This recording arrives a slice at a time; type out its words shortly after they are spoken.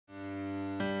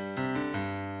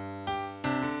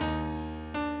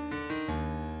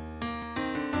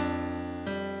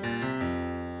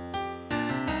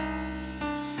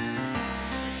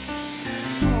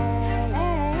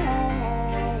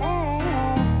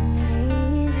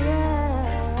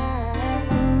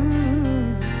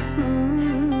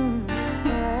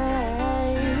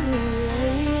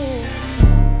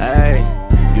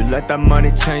let the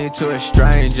money turn you to a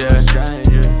stranger.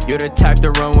 You the type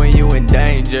to run when you in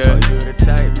danger.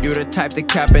 You the type to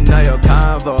cap in all your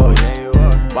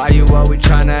convos. Why you always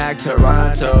tryna act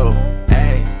Toronto?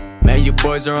 Man, you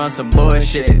boys are on some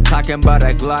bullshit. Talking about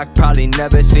a Glock, probably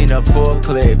never seen a full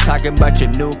clip. Talking about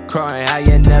your new car and how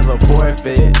you never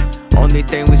forfeit. Only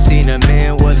thing we seen a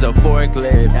man was a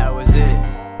forklift. That was it.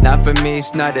 Not for me,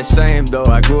 it's not the same though.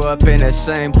 I grew up in the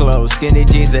same clothes, skinny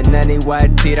jeans and any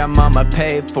white tee that mama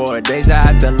paid for. Days I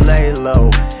had to lay low.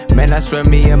 Man, I swear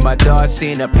me and my dog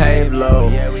seen a pave-low.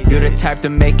 You the type to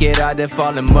make it out, then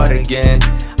fall in mud again.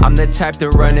 I'm the type to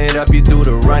run it up, you do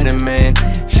the running, man.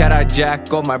 Shout out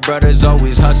Jack, all my brothers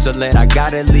always hustling. I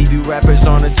gotta leave you rappers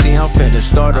on the team, I'm finna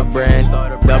start a brand.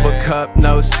 Double cup,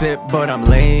 no sip, but I'm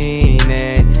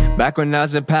leaning. Back when I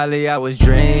was in Pali, I was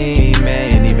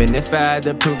dreaming. Even if I had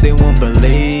the proof, they won't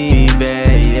believe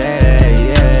it, yeah.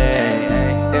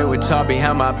 They would talk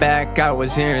behind my back, I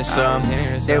was hearing some.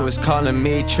 They was calling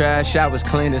me trash, I was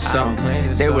cleaning some.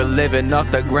 They were living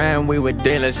off the ground, we were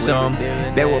dealing some.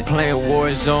 They were playing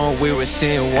war zone, we were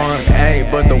seeing one. Hey,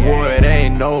 but the war, it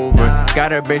ain't over.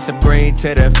 Gotta bring some green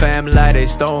to the fam like they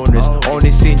stoners.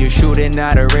 Only seen you shooting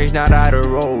out of range, not out of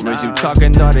rovers. You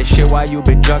talking all this shit while you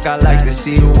been drunk, I like to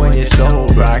see you when you're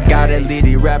sober. I gotta leave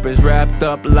these rappers wrapped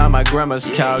up like my grandma's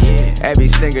couch. Every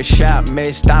single shot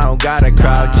missed, I don't gotta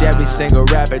crouch. Every single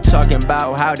rapper talking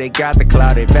about how they got the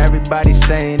clout. If everybody's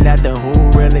saying that, then who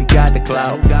really got the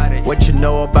clout? What you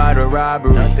know about a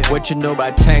robbery? What you know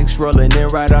about tanks rolling in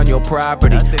right on your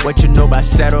property? What you know about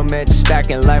settlements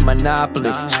stacking like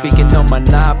Monopoly? Speaking of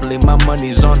Monopoly, my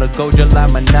money's on the go just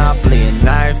like Monopoly. And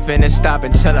I ain't finna stop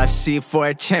until I see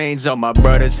 4 chains on my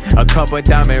brothers. A couple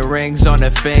diamond rings on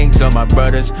the fangs on my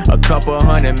brothers. A couple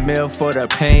 $100 mil for the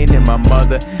pain in my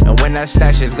mother. And when that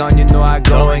stash is gone, you know I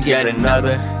go and get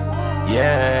another.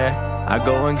 Yeah, I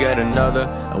go and get another.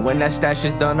 And when that stash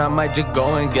is done, I might just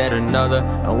go and get another.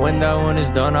 And when that one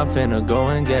is done, I'm finna go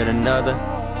and get another.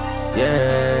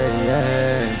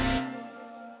 Yeah.